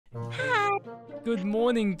Hi. Good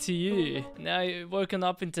morning to you. Now you've woken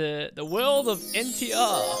up into the world of NTR.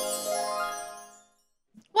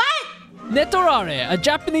 What? NTR, a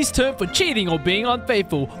Japanese term for cheating or being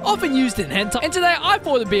unfaithful, often used in hentai. And today I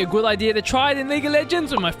thought it'd be a good idea to try it in League of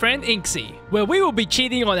Legends with my friend Inksy, where we will be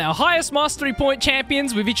cheating on our highest mastery point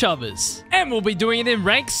champions with each other's. And we'll be doing it in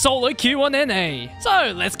ranked solo queue on NA.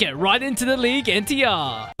 So let's get right into the League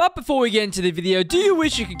NTR. But before we get into the video, do you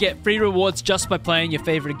wish you could get free rewards just by playing your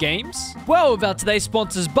favorite games? Well, with our today's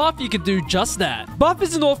sponsors Buff, you can do just that. Buff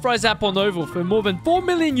is an authorized app on Oval for more than 4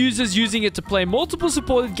 million users using it to play multiple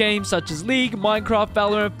supported games such as League, Minecraft,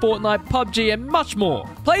 Valorant, Fortnite, PUBG, and much more.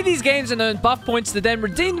 Play these games and earn Buff points to then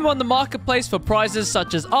redeem them on the marketplace for prizes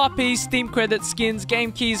such as RP, Steam credits, skins,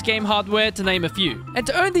 game keys, game hardware, to name a few. And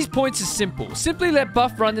to earn these points is simple. Simply let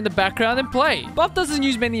Buff run in the background and play. Buff doesn't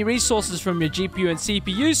use many resources from your GPU and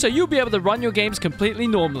CPU, so you'll be able to run your games completely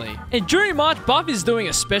normally. And during March, Buff is doing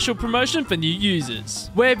a special promotion for new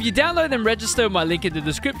users, where if you download and register with my link in the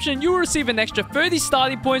description, you will receive an extra 30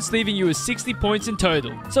 starting points, leaving you with 60 points in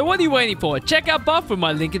total. So what are you waiting for? Check out Buff with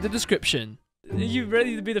my link in the description. Are you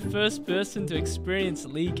ready to be the first person to experience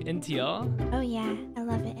League NTR? Oh yeah, I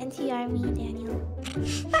love it. NTR me, Daniel.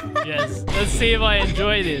 Yes. Let's see if I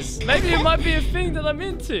enjoy this. Maybe it might be a thing that I'm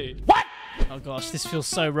into. What? Oh gosh, this feels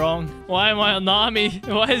so wrong. Why am I on Nami?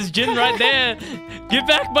 Why is Jin right there? Get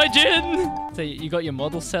back, my Jin! So you got your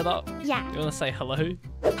model set up? Yeah. You want to say hello?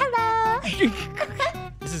 Hello.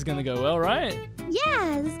 This is gonna go well, right?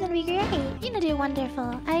 Yeah, this is gonna be great. You're gonna do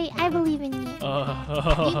wonderful. I believe in you. Do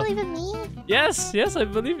you believe in me? Yes, I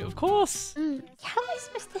believe it, of course. How am I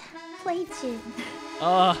supposed to play Jin?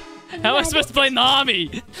 How am I supposed to play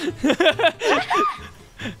Nami?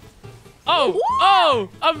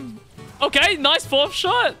 Okay, nice fourth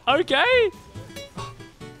shot. Okay.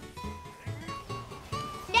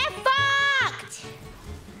 Get fucked!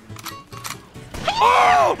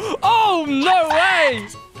 Oh, no way.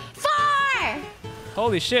 4!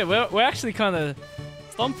 Holy shit, we're actually kind of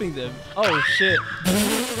stomping them. Oh shit.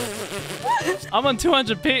 I'm on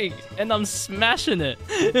 200 ping and I'm smashing it.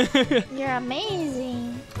 You're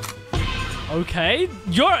amazing. Okay,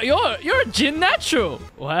 you're a Jin natural.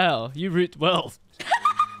 Wow, you root well.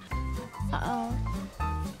 Uh-oh.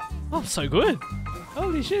 Oh, so good.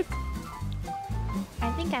 Holy shit. I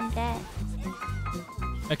think I'm dead.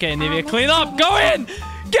 Okay, Nivea, clean up. Go in.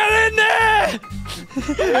 Get in there.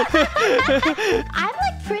 I'm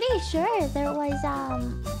like pretty sure there was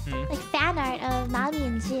like fan art of Nami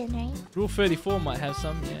and Jin, right? Rule 34 might have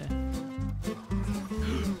some, yeah.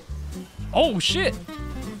 Oh shit.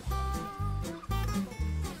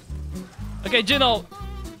 Okay, Jinol.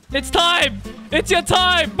 It's time. It's your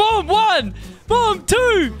time. Boom, 1. Boom,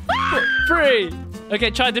 2. 3. Okay,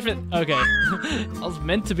 try a different. Okay. I was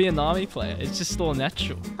meant to be a Nami player. It's just all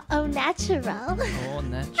natural. Oh, natural. Oh,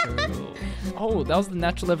 natural. Oh, that was the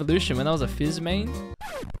natural evolution when I was a Fizz main.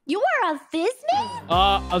 You were a Fizz main?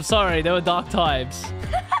 I'm sorry. There were dark times.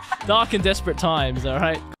 Dark and desperate times,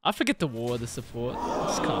 alright? I forget the war to support. I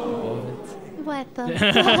just can't be bothered. What the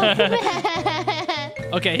fuck,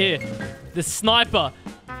 man? Okay, here. The sniper.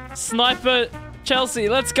 Sniper Chelsea,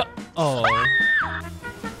 let's go. Oh.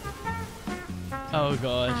 Oh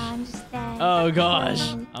gosh. I'm just dead. Oh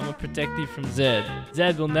gosh. I'm gonna protect you from Zed.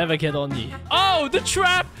 Zed will never get on you. Oh, the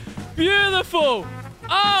trap! Beautiful!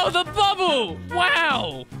 Oh, the bubble!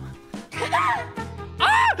 Wow!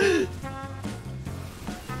 Ah!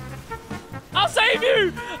 I'll save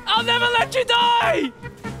you! I'll never let you die!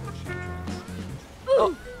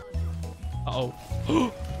 Oh. Uh-oh.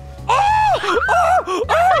 Oh! Oh!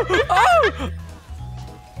 Oh! Oh!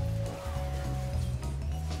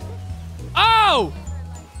 Oh!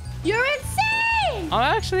 You're insane!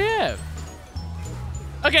 I actually am.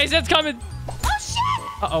 Okay, Zed's coming. Oh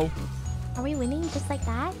shit! Uh-oh. Are we winning just like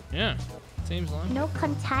that? Yeah, seems like. No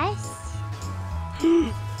contest?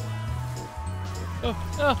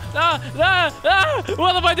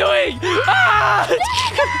 What am I doing?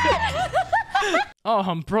 Oh,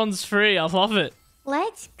 I'm bronze 3. I love it.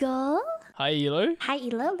 Let's go. Hi, Elo. Hi,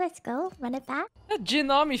 Elo. Let's go. Run it back. That Jin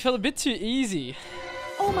army felt a bit too easy.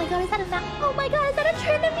 Oh my god, is that a map? Oh my god, is that a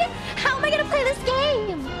tournament? How am I gonna play this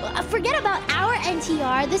game? Forget about our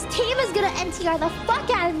NTR. This team is gonna NTR the fuck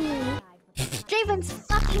out of me. Draven's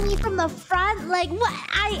fucking me from the front. Like, what?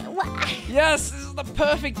 Yes, this is the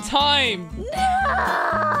perfect time.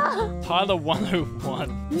 No! Tyler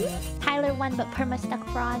 101. Tyler won, but perma stuck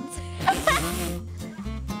bronze. Oh,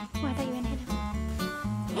 I thought you were gonna hit him.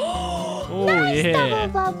 Oh, nice yeah.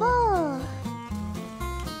 double bubble.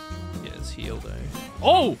 Yes, heal though.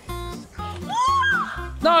 Oh!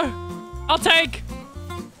 No! I'll take!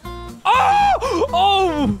 Oh!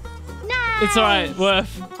 Oh! Nice. It's alright,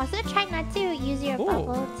 worth. Also, try not to use your Ooh.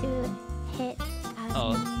 bubble to hit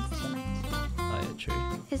Oh. minions too much. Oh, yeah, true.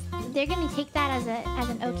 Because they're gonna take that as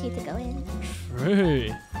an okay to go in. True.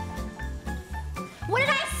 What did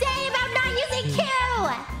I say about not using Q?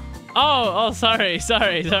 Oh, sorry.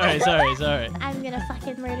 I'm gonna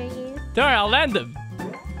fucking murder you. Don't worry, I'll land them.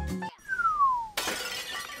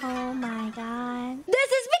 Oh my god.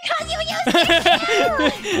 This is because you used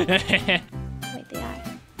Q! Wait, they are.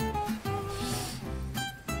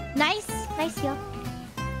 Nice heal.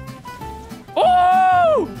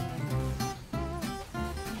 Oh!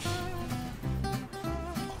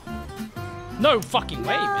 No fucking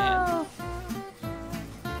way, man.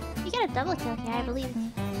 You got a double kill here, I believe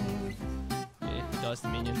me. Yeah, he dies to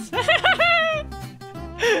minions.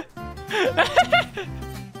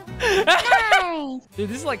 Nice! Dude,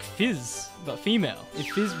 this is like Fizz, but female. If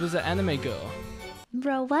Fizz was an anime girl.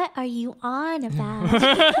 Bro, what are you on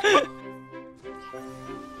about?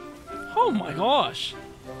 Oh my gosh.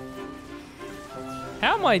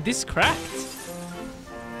 How am I this cracked?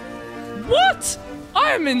 What?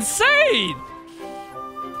 I am insane!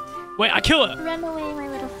 Wait, I kill her. Run away, my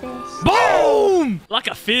little fish. Boom! Like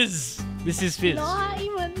a Fizz. This is Fizz. Not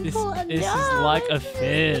even This full- is no, like a it's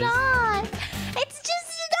Fizz. not. It's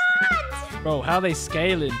just not. Bro, how are they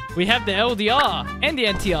scaling? We have the LDR and the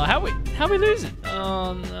NTR. How we losing?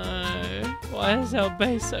 Oh no. Why is our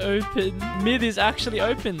base open? Mid is actually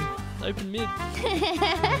open. Open mid.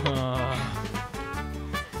 Oh.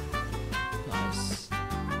 Nice.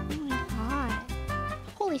 Oh my god.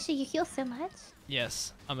 Holy shit, you heal so much.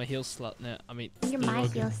 Yes, I'm a heal slut now. I mean, You're my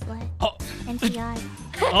heal slut. Oh, NTR.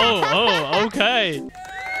 oh, okay.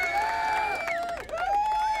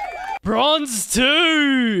 Bronze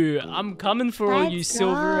 2! I'm coming for all you Let's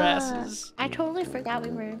silver go. asses. I totally forgot we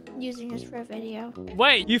were using this for a video.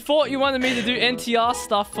 Wait, you thought you wanted me to do NTR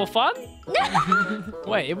stuff for fun?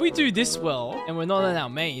 Wait, if we do this well and we're not on our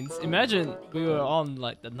mains, imagine we were on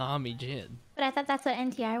like the Nami Jin. But I thought that's what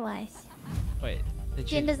NTR was. Wait, the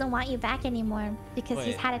Jin Jin. doesn't want you back anymore because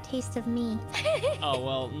he's Wait. had a taste of me. Oh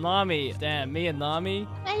well, Nami. Damn, me and Nami.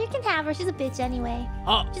 You can have her. She's a bitch anyway.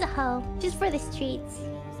 Oh, She's a hoe. She's for the streets.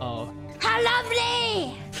 oh. How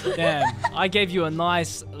lovely! Damn, I gave you a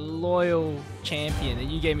nice, loyal champion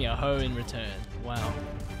and you gave me a hoe in return. Wow.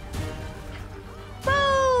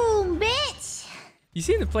 Boom, bitch! You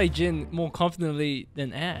seem to play Jin more confidently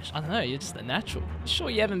than Ash. I don't know, you're just a natural.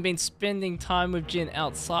 Sure you haven't been spending time with Jin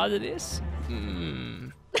outside of this?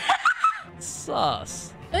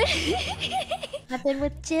 Sus. I've been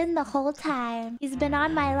with Jin the whole time. He's been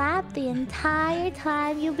on my lap the entire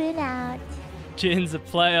time you've been out. Jin's a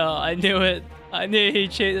player, I knew it. I knew he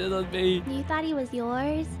cheated on me. You thought he was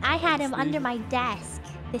yours? I had him under my desk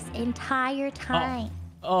this entire time.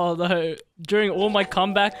 Oh no, during all my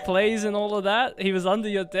comeback plays and all of that, he was under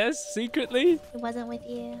your desk secretly? It wasn't with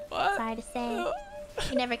you. What? Sorry to say.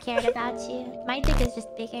 He never cared about you. My dick is just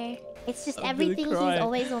bigger. It's just I'm gonna everything he's cry.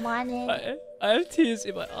 always wanted. I have tears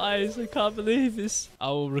in my eyes, I can't believe this. I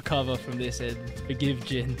will recover from this and forgive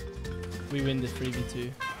Jin. We win the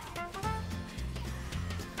 3v2.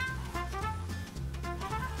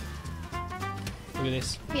 Look at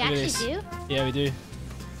this. We Look at actually this. do? Yeah, we do.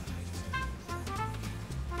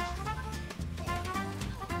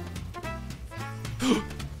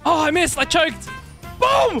 Oh, I missed! I choked!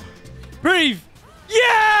 Boom! Breathe!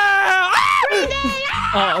 Yeah!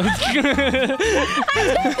 Oh.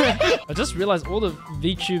 I just realized all the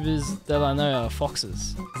VTubers that I know are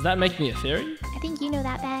foxes. Does that make me a fairy? I think you know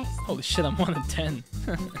that best. Holy shit, I'm 1 in 10.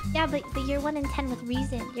 Yeah, but you're 1 in 10 with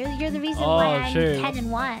reason. You're the reason Oh, why I'm true. 10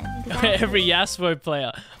 and 1. Exactly. Every Yasuo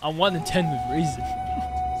player, I'm 1 in 10 with reason.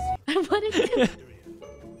 I'm 1 in 10.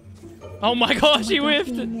 Oh my gosh, he whiffed!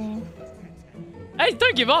 Hey,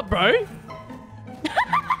 don't give up, bro!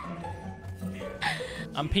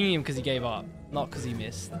 I'm pinging him because he gave up, not because he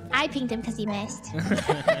missed. I pinged him because he missed.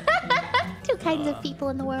 Two kinds of people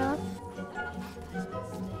in the world.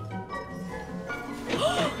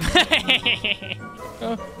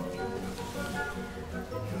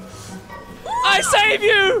 I save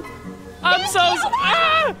you! I'm so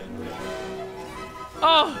ah!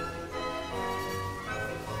 Oh!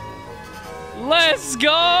 Let's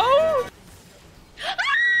go!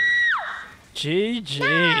 GG.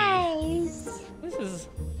 Nice. This is...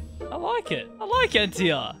 I like it. I like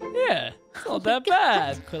NTR. Yeah, it's not that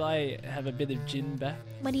bad. Could I have a bit of Jin back,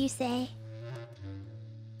 What do you say?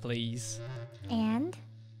 please? And?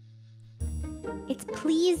 It's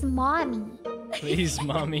please, mommy. Please,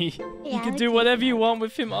 mommy. Yeah, You can let's do do whatever you want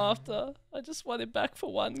with him after. I just want it back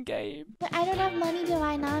for one game. But I don't have money to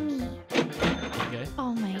buy Nami. Okay.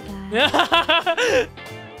 Oh my god.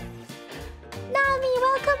 Nami,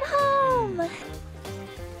 welcome home.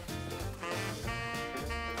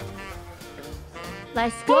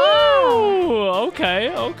 Let's go. Oh,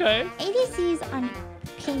 okay, okay. ADCs on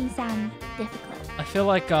ping sound difficult. I feel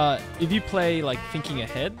like if you play like thinking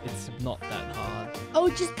ahead, it's not that hard. Oh,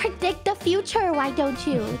 just predict the future, why don't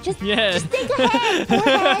you? Just, Yeah. just think ahead. Go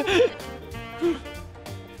ahead.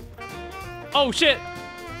 Oh shit!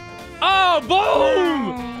 Oh,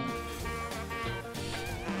 boom!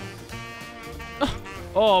 Nice.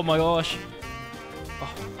 Oh my gosh.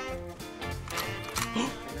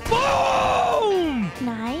 Boom!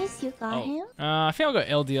 Nice, you got him. I think I'll go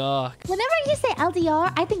LDR. Whenever you say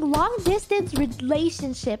LDR, I think long distance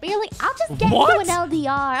relationship. And you're like, I'll just get What? into an LDR.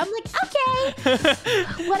 I'm like,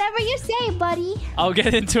 okay. Whatever you say, buddy. I'll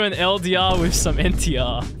get into an LDR with some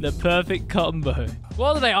NTR. The perfect combo.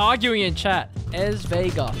 What are they arguing in chat? Ez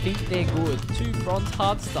Vega think they're good. 2 bronze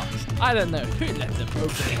hard stocks. I don't know who let them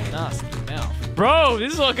open their nasty mouth. Bro,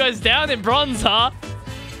 this is what goes down in bronze, huh?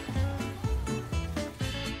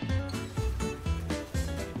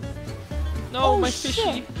 No, Oh, my shit.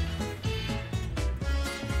 fishy.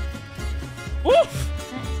 Woof!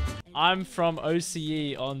 I'm from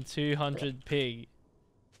OCE on 200 pig.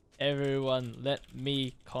 Everyone, let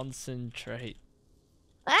me concentrate.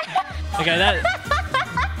 Okay,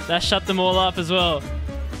 that shut them all up as well.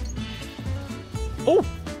 Oh!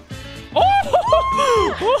 Oh!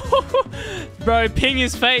 Bro, ping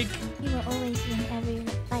is fake. You will always win every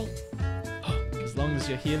fight. As long as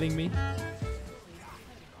you're healing me.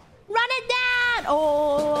 Run it down!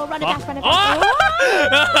 Oh, run it back, run it back.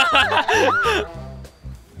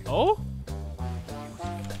 Oh!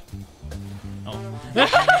 Oh.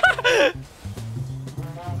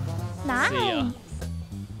 Nice. See ya.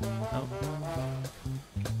 Oh.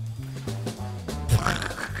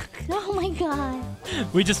 Oh my god.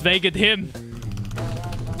 We just Vega'd him.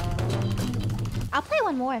 I'll play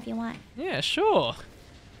one more if you want. Yeah, sure.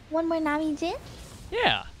 One more Nami Jin?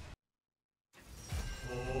 Yeah.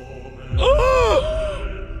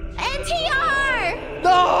 NTR!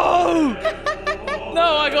 No!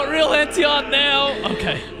 No, I got real NTR now.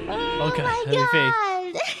 Okay. Oh Okay, my heavy fee.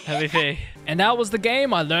 god. Heavy fee. And that was the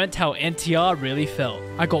game. I learned how NTR really felt.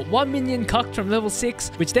 I got 1 minion cucked from level 6,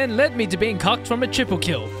 which then led me to being cucked from a triple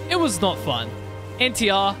kill. It was not fun.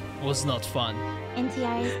 NTR was not fun.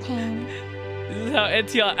 NTR is tame. This is how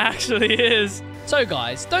NTR actually is. So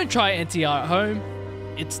guys, don't try NTR at home.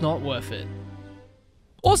 It's not worth it.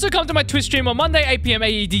 Also come to my Twitch stream on Monday, 8 PM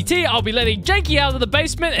AEDT. I'll be letting Janky out of the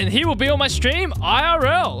basement and he will be on my stream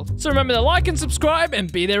IRL. So remember to like and subscribe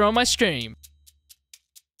and be there on my stream.